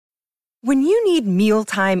When you need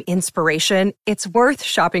mealtime inspiration, it's worth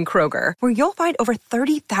shopping Kroger, where you'll find over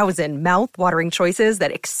 30,000 mouth-watering choices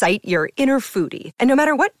that excite your inner foodie. And no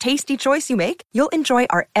matter what tasty choice you make, you'll enjoy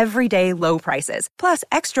our everyday low prices, plus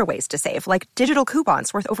extra ways to save, like digital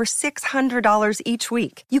coupons worth over $600 each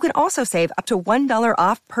week. You can also save up to $1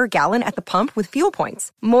 off per gallon at the pump with fuel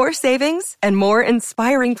points. More savings and more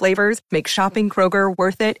inspiring flavors make shopping Kroger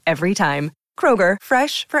worth it every time. Kroger,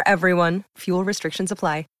 fresh for everyone. Fuel restrictions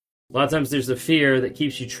apply. A lot of times there's a fear that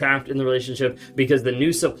keeps you trapped in the relationship because the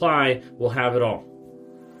new supply will have it all.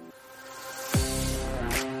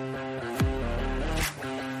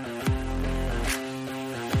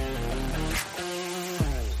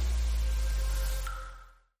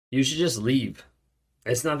 You should just leave.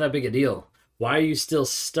 It's not that big a deal. Why are you still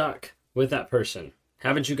stuck with that person?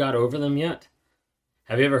 Haven't you got over them yet?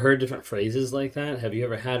 Have you ever heard different phrases like that? Have you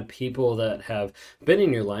ever had people that have been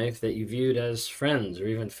in your life that you viewed as friends or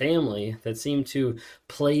even family that seem to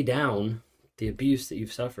play down the abuse that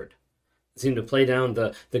you've suffered? Seem to play down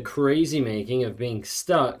the crazy making of being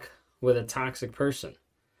stuck with a toxic person.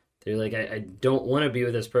 They're like, I don't want to be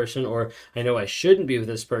with this person, or I know I shouldn't be with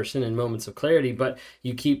this person in moments of clarity, but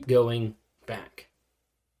you keep going back.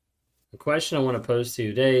 The question I want to pose to you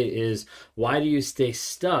today is, why do you stay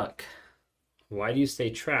stuck? Why do you stay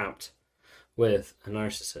trapped with a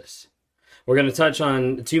narcissist? We're going to touch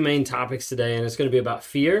on two main topics today, and it's going to be about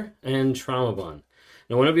fear and trauma bond.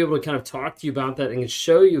 And I want to be able to kind of talk to you about that and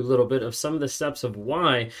show you a little bit of some of the steps of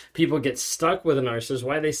why people get stuck with a narcissist,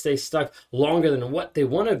 why they stay stuck longer than what they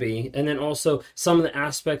want to be, and then also some of the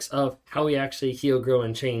aspects of how we actually heal, grow,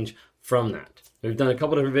 and change from that. We've done a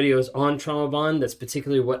couple different videos on trauma bond. That's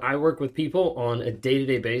particularly what I work with people on a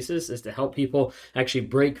day-to-day basis, is to help people actually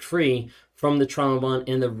break free from the trauma bond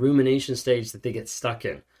and the rumination stage that they get stuck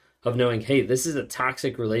in, of knowing, hey, this is a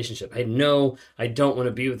toxic relationship. I know I don't want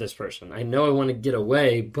to be with this person. I know I want to get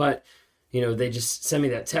away, but they just send me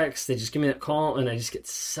that text, they just give me that call, and I just get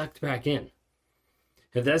sucked back in.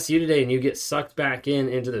 If that's you today and you get sucked back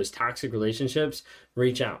into those toxic relationships,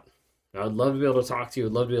 reach out. I would love to be able to talk to you.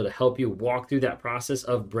 I'd love to be able to help you walk through that process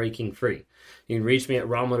of breaking free. You can reach me at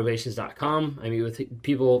rawmotivations.com. I meet with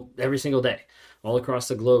people every single day, all across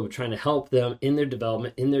the globe, trying to help them in their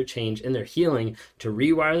development, in their change, in their healing, to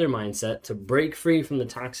rewire their mindset, to break free from the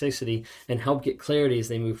toxicity, and help get clarity as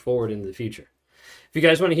they move forward into the future. If you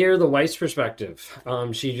guys want to hear the wife's perspective,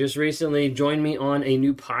 she just recently joined me on a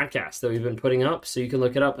new podcast that we've been putting up. So you can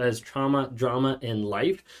look it up as Trauma, Drama, and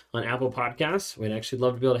Life on Apple Podcasts. We'd actually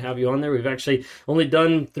love to be able to have you on there. We've actually only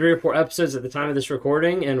done 3 or 4 episodes at the time of this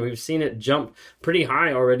recording, and we've seen it jump pretty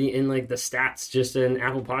high already in the stats just in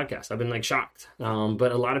Apple Podcasts. I've been shocked.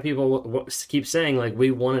 But a lot of people keep saying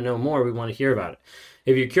we want to know more. We want to hear about it.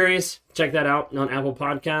 If you're curious, check that out on Apple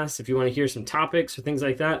Podcasts. If you want to hear some topics or things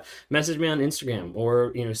like that, message me on Instagram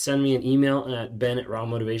or send me an email at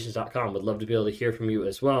ben@rawmotivations.com. Would love to be able to hear from you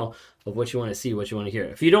as well of what you want to see, what you want to hear.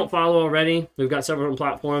 If you don't follow already, we've got several different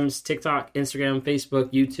platforms: TikTok, Instagram,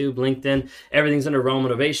 Facebook, YouTube, LinkedIn. Everything's under Raw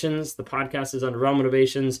Motivations. The podcast is under Raw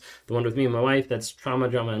Motivations. The one with me and my wife, that's Trauma,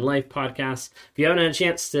 Drama, and Life podcast. If you haven't had a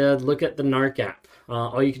chance to look at the NARC app,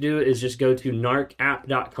 all you can do is just go to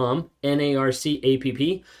narcapp.com,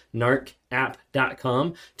 NARCAPP,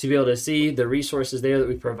 narcapp.com, to be able to see the resources there that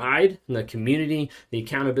we provide, and the community, the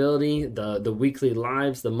accountability, the weekly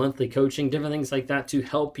lives, the monthly coaching, different things like that to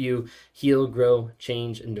help you heal, grow,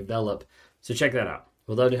 change, and develop. So check that out.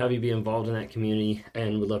 We'd love to have you be involved in that community,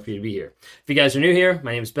 and we'd love for you to be here. If you guys are new here,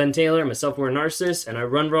 my name is Ben Taylor. I'm a self-aware narcissist, and I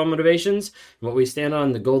run Raw Motivations. And what we stand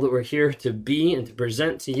on, the goal that we're here to be and to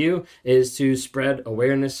present to you, is to spread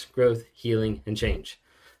awareness, growth, healing, and change.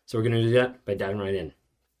 So we're going to do that by diving right in.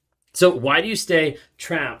 So why do you stay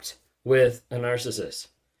trapped with a narcissist?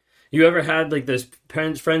 You ever had those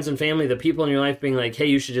parents, friends, and family, the people in your life being like, hey,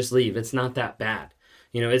 you should just leave. It's not that bad.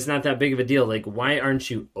 It's not that big of a deal. Why aren't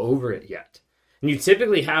you over it yet? And you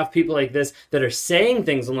typically have people like this that are saying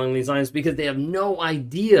things along these lines because they have no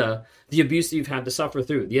idea the abuse that you've had to suffer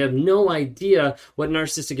through. You have no idea what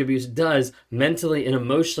narcissistic abuse does mentally and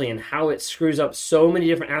emotionally, and how it screws up so many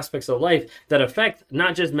different aspects of life that affect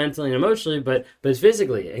not just mentally and emotionally, but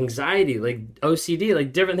physically, anxiety,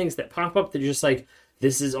 OCD, different things that pop up that you're just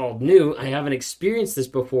this is all new. I haven't experienced this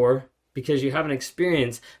before, because you haven't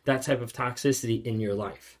experienced that type of toxicity in your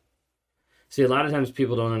life. See, a lot of times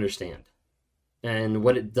people don't understand. And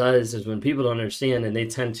what it does is, when people don't understand and they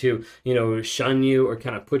tend to, shun you or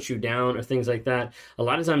kind of put you down or things like that, a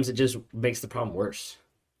lot of times it just makes the problem worse.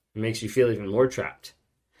 It makes you feel even more trapped.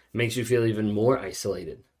 It makes you feel even more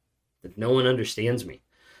isolated. That no one understands me.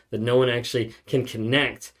 That no one actually can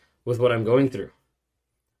connect with what I'm going through.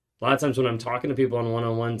 A lot of times when I'm talking to people on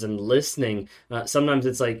one-on-ones and listening, sometimes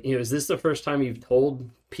it's like, is this the first time you've told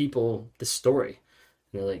people this story?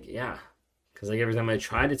 And they're like, yeah. Because like every time I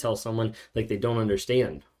try to tell someone, like they don't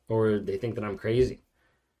understand or they think that I'm crazy.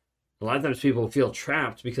 A lot of times people feel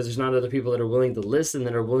trapped because there's not other people that are willing to listen,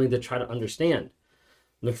 that are willing to try to understand.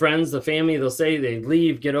 The friends, the family, they'll say they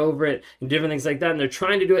leave, get over it, and different things like that. And they're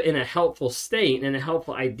trying to do it in a helpful state and a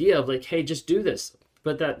helpful idea of like, hey, just do this.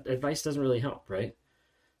 But that advice doesn't really help, right?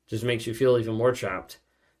 Just makes you feel even more trapped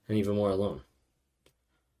and even more alone.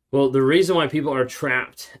 Well, the reason why people are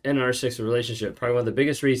trapped in a narcissistic relationship, probably one of the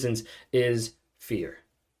biggest reasons, is fear.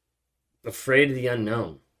 Afraid of the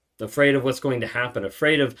unknown. Afraid of what's going to happen.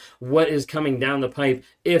 Afraid of what is coming down the pipe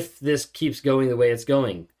if this keeps going the way it's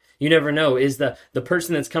going. You never know. Is the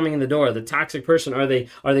person that's coming in the door, the toxic person, are they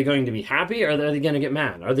going to be happy, or are they going to get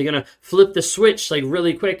mad? Are they going to flip the switch like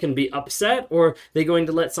really quick and be upset, or are they going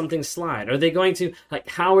to let something slide? Are they going to,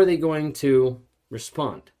 how are they going to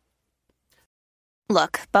respond?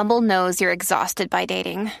 Look, Bumble knows you're exhausted by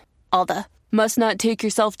dating. All the must not take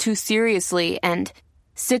yourself too seriously and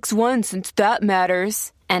 6'1" since that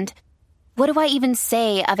matters. And what do I even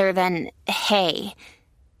say other than, hey?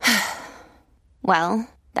 Well,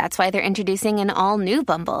 that's why they're introducing an all-new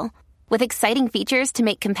Bumble, with exciting features to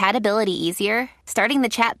make compatibility easier, starting the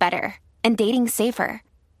chat better, and dating safer.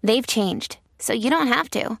 They've changed, so you don't have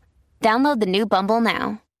to. Download the new Bumble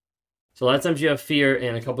now. So a lot of times you have fear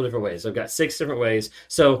in a couple different ways. I've got 6 different ways.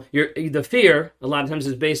 So the fear, a lot of times,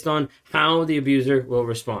 is based on how the abuser will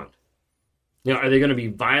respond. Are they going to be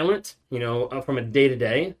violent, from a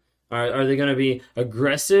day-to-day? Are they going to be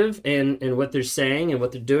aggressive in what they're saying and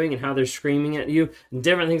what they're doing and how they're screaming at you?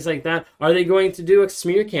 Different things like that. Are they going to do a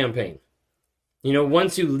smear campaign?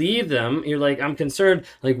 Once you leave them, you're like, I'm concerned,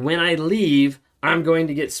 like when I leave, I'm going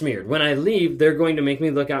to get smeared. When I leave, they're going to make me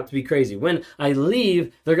look out to be crazy. When I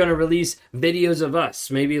leave, they're going to release videos of us,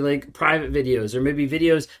 maybe like private videos or maybe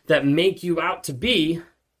videos that make you out to be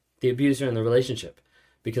the abuser in the relationship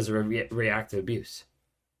because of reactive abuse.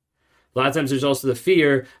 A lot of times there's also the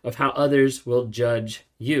fear of how others will judge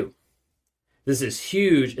you. This is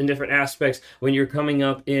huge in different aspects when you're coming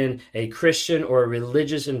up in a Christian or a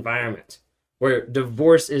religious environment where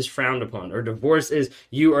divorce is frowned upon, or divorce is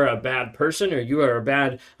you are a bad person, or you are a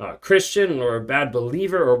bad Christian, or a bad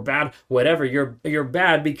believer, or bad whatever. You're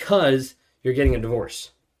bad because you're getting a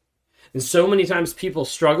divorce. And so many times people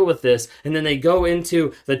struggle with this, and then they go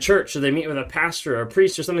into the church, or they meet with a pastor or a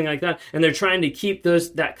priest or something like that, and they're trying to keep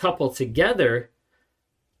that couple together,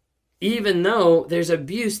 even though there's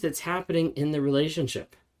abuse that's happening in the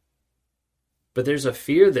relationship. But there's a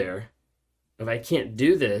fear there of, I can't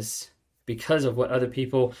do this because of what other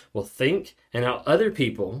people will think, and how other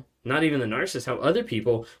people, not even the narcissist, how other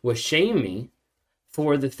people will shame me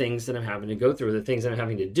for the things that I'm having to go through, or the things that I'm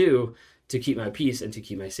having to do to keep my peace and to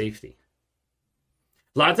keep my safety.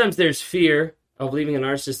 A lot of times there's fear of leaving a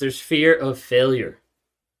narcissist. There's fear of failure.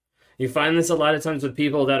 You find this a lot of times with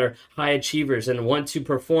people that are high achievers and want to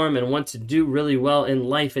perform and want to do really well in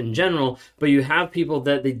life in general, but you have people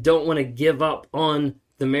that they don't want to give up on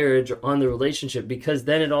the marriage or on the relationship, because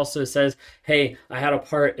then it also says, hey, I had a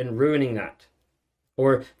part in ruining that.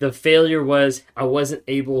 Or the failure was, I wasn't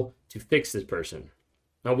able to fix this person.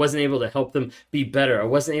 I wasn't able to help them be better. I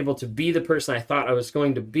wasn't able to be the person I thought I was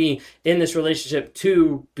going to be in this relationship,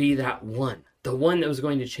 to be that one, the one that was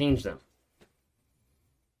going to change them.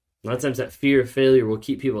 A lot of times that fear of failure will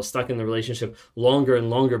keep people stuck in the relationship longer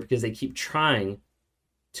and longer because they keep trying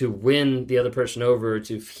to win the other person over,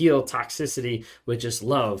 to heal toxicity with just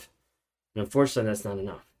love. And unfortunately, that's not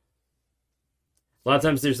enough. A lot of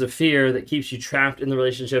times there's the fear that keeps you trapped in the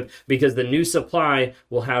relationship because the new supply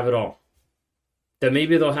will have it all. That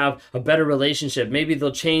maybe they'll have a better relationship. Maybe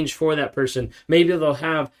they'll change for that person. Maybe they'll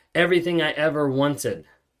have everything I ever wanted.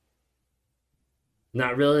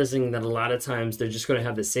 Not realizing that a lot of times they're just going to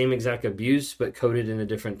have the same exact abuse, but coded in a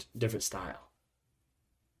different style.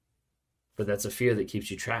 But that's a fear that keeps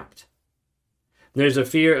you trapped. There's a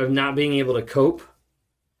fear of not being able to cope,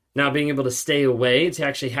 not being able to stay away, to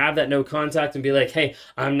actually have that no contact and be like, hey,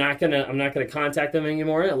 I'm not gonna contact them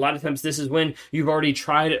anymore. A lot of times this is when you've already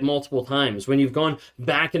tried it multiple times, when you've gone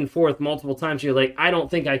back and forth multiple times. You're like, I don't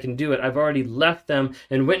think I can do it. I've already left them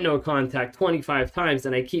and went no contact 25 times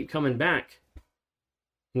and I keep coming back.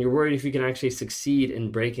 And you're worried if you can actually succeed in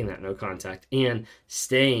breaking that no contact and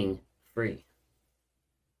staying free.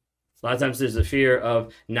 A lot of times there's a fear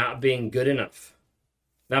of not being good enough,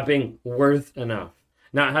 not being worth enough.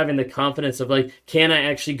 Not having the confidence of like, can I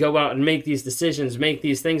actually go out and make these decisions, make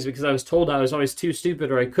these things because I was told I was always too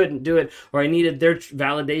stupid or I couldn't do it or I needed their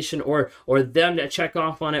validation or them to check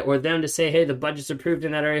off on it or them to say, hey, the budget's approved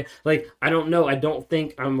in that area. Like, I don't know. I don't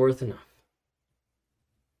think I'm worth enough.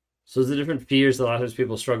 So those are the different fears that a lot of times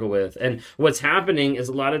people struggle with. And what's happening is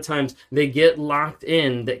a lot of times they get locked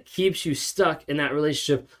in that keeps you stuck in that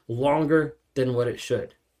relationship longer than what it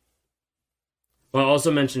should. Well, I also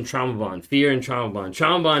mentioned trauma bond, fear and trauma bond.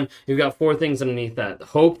 Trauma bond, you've got 4 things underneath that. The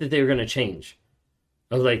hope that they were going to change.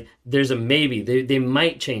 I was like, there's a maybe. They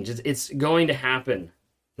might change. It's going to happen.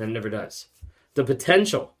 And it never does. The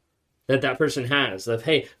potential that person has of,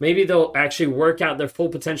 hey, maybe they'll actually work out their full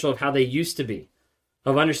potential of how they used to be.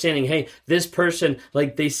 Of understanding, hey, this person,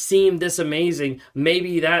 like they seem this amazing.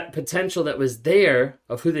 Maybe that potential that was there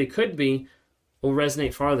of who they could be will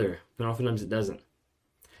resonate farther. And oftentimes it doesn't.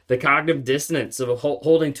 The cognitive dissonance of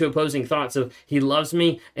holding 2 opposing thoughts of he loves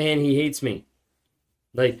me and he hates me.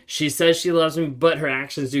 Like she says she loves me, but her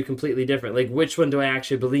actions do completely different. Like which one do I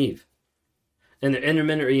actually believe? And the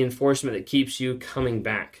intermittent reinforcement that keeps you coming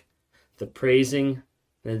back. The praising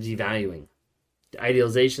and the devaluing. The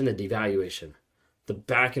idealization, the devaluation. The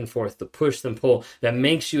back and forth, the push and pull that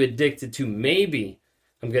makes you addicted to maybe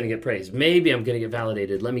I'm going to get praised. Maybe I'm going to get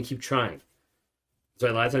validated. Let me keep trying. So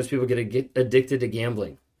a lot of times people get addicted to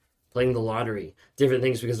gambling, playing the lottery, different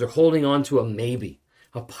things because they're holding on to a maybe,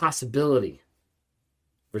 a possibility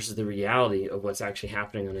versus the reality of what's actually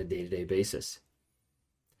happening on a day-to-day basis.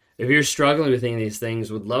 If you're struggling with any of these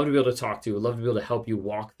things, would love to be able to talk to you, would love to be able to help you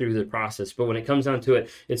walk through the process. But when it comes down to it,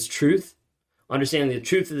 it's truth. Understanding the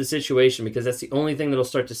truth of the situation because that's the only thing that'll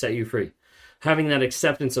start to set you free. Having that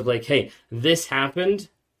acceptance of like, hey, this happened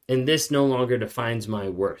and this no longer defines my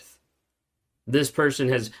worth. This person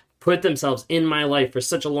has put themselves in my life for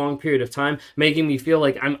such a long period of time, making me feel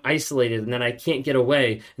like I'm isolated and that I can't get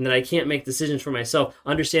away and that I can't make decisions for myself.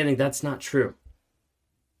 Understanding that's not true.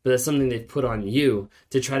 But that's something they've put on you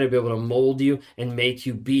to try to be able to mold you and make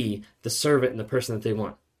you be the servant and the person that they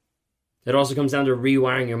want. It also comes down to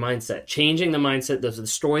rewiring your mindset, changing the mindset of the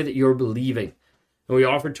story that you're believing. And we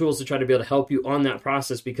offer tools to try to be able to help you on that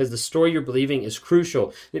process because the story you're believing is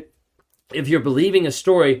crucial. If you're believing a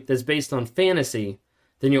story that's based on fantasy,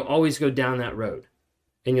 then you'll always go down that road.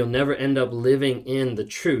 And you'll never end up living in the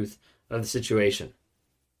truth of the situation.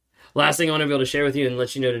 Last thing I want to be able to share with you and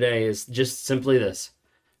let you know today is just simply this.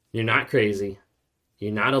 You're not crazy.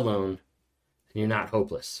 You're not alone. And you're not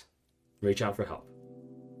hopeless. Reach out for help.